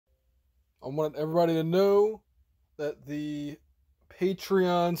I want everybody to know that the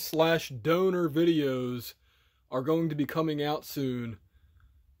Patreon/donor videos are going to be coming out soon.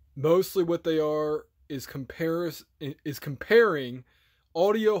 Mostly what they are is comparing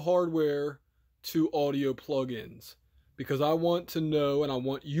audio hardware to audio plugins, because I want to know, and I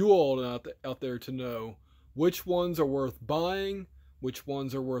want you all out there to know, which ones are worth buying, which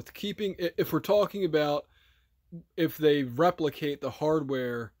ones are worth keeping, if we're talking about if they replicate the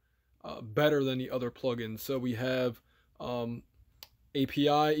hardware better than the other plugins. So we have API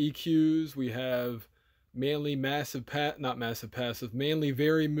EQs, we have Manly Manly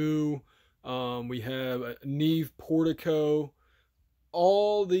Very Moo, we have Neve Portico.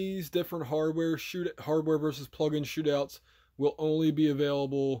 All these different hardware versus plugin shootouts will only be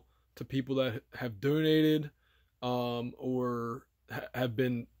available to people that have donated or have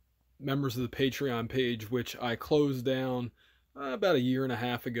been members of the Patreon page, which I closed down about a year and a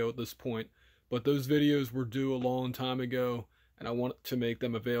half ago at this point. But those videos were due a long time ago, and I want to make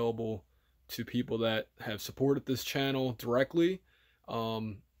them available to people that have supported this channel directly.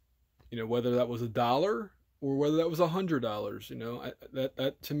 Whether that was $1 or whether that was $100,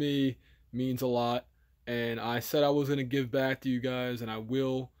 that to me means a lot. And I said I was going to give back to you guys, and I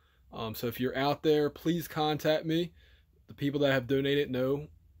will. So if you're out there, please contact me. The people that have donated know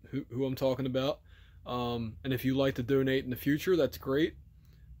who I'm talking about. And if you like to donate in the future, that's great.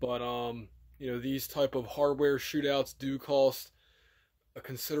 But these type of hardware shootouts do cost a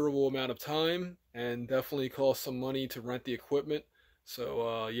considerable amount of time, and definitely cost some money to rent the equipment.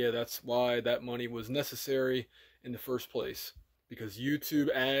 So yeah, that's why that money was necessary in the first place, because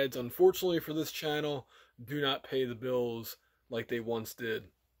YouTube ads, unfortunately for this channel, do not pay the bills like they once did.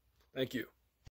 Thank you.